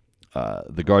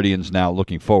the Guardians now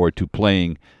looking forward to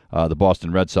playing the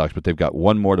Boston Red Sox, but they've got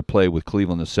one more to play with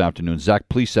Cleveland this afternoon. Zach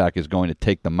Plesac is going to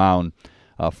take the mound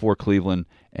for Cleveland,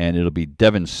 and it'll be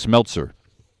Devin Smeltzer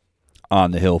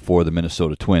on the hill for the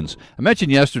Minnesota Twins. I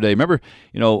mentioned yesterday, remember,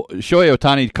 Shohei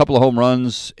Ohtani, a couple of home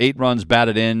runs, 8 runs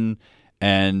batted in,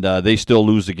 and they still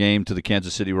lose the game to the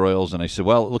Kansas City Royals. And I said,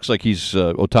 well, it looks like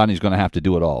Ohtani's going to have to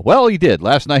do it all. Well, he did.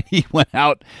 Last night he went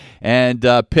out and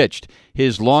pitched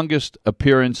his longest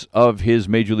appearance of his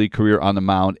Major League career on the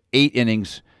mound, 8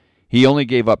 innings. He only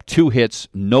gave up 2 hits,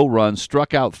 no runs,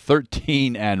 struck out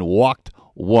 13, and walked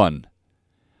 1.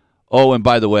 Oh, and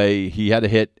by the way, he had a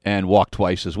hit and walked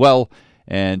twice as well.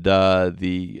 And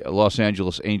the Los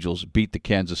Angeles Angels beat the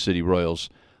Kansas City Royals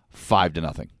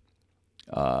 5-0.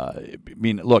 I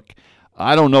mean, look,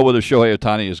 I don't know whether Shohei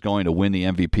Ohtani is going to win the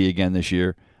MVP again this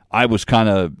year. I was kind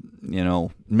of,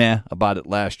 meh about it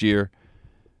last year.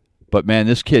 But, man,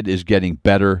 this kid is getting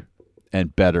better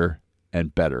and better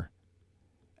and better.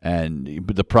 And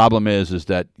but the problem is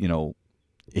that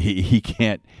he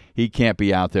can't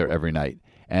be out there every night.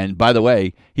 And by the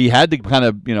way, he had to kind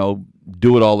of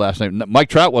do it all last night. Mike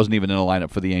Trout wasn't even in the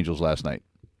lineup for the Angels last night,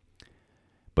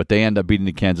 but they end up beating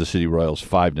the Kansas City Royals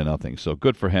 5-0. So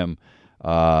good for him.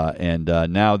 And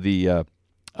now the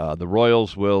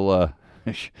Royals will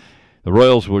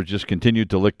just continue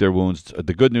to lick their wounds.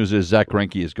 The good news is Zach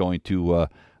Greinke is going to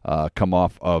come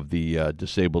off of the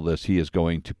disabled list. He is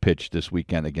going to pitch this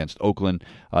weekend against Oakland.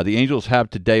 The Angels have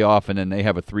today off, and then they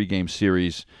have a 3-game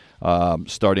series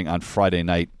starting on Friday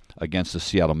night against the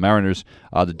Seattle Mariners.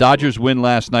 The Dodgers win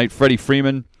last night. Freddie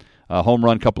Freeman, home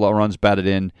run, couple of runs batted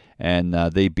in, and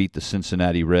they beat the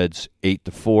Cincinnati Reds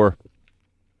 8-4.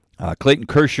 Clayton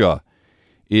Kershaw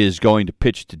is going to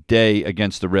pitch today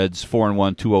against the Reds,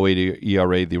 4-1, 2.08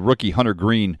 ERA. The rookie Hunter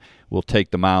Green will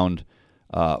take the mound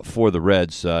for the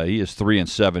Reds. He is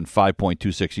 3-7,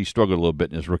 5.26. He struggled a little bit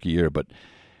in his rookie year, but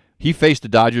he faced the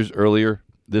Dodgers earlier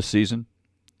this season.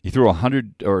 He threw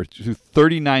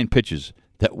 39 pitches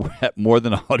that were at more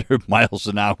than 100 miles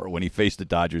an hour when he faced the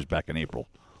Dodgers back in April.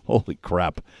 Holy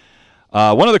crap.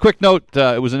 One other quick note,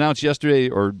 it was announced yesterday,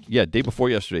 day before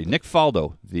yesterday. Nick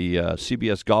Faldo, the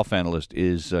CBS golf analyst,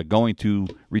 is going to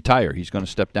retire. He's going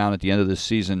to step down at the end of this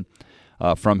season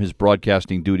from his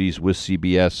broadcasting duties with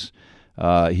CBS.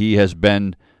 He has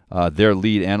been their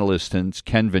lead analyst since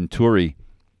Ken Venturi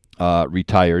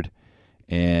retired.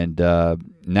 And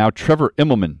now Trevor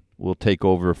Immelman will take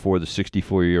over for the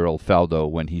 64-year-old Faldo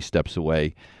when he steps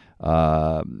away.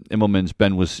 Immelman's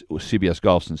been with CBS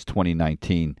Golf since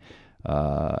 2019.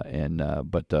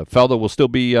 But Faldo will still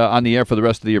be on the air for the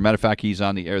rest of the year. Matter of fact, he's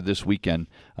on the air this weekend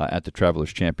at the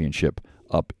Travelers Championship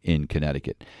up in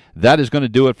Connecticut. That is going to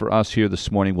do it for us here this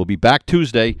morning. We'll be back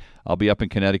Tuesday. I'll be up in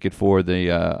Connecticut for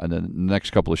the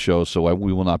next couple of shows, so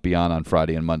we will not be on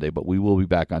Friday and Monday, but we will be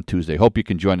back on Tuesday. Hope you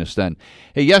can join us then.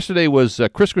 Hey, yesterday was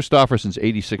Chris Christopherson's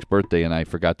 86th birthday, and I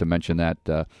forgot to mention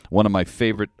that. One of my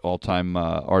favorite all-time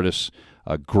artists,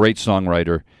 a great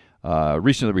songwriter,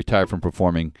 recently retired from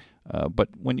performing. But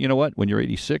when you're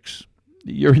 86,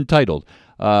 you're entitled.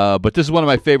 But this is one of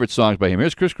my favorite songs by him.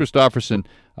 Here's Chris Christopherson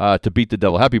to Beat the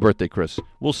Devil. Happy birthday, Chris.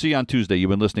 We'll see you on Tuesday.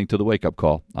 You've been listening to The Wake Up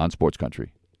Call on Sports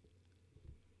Country.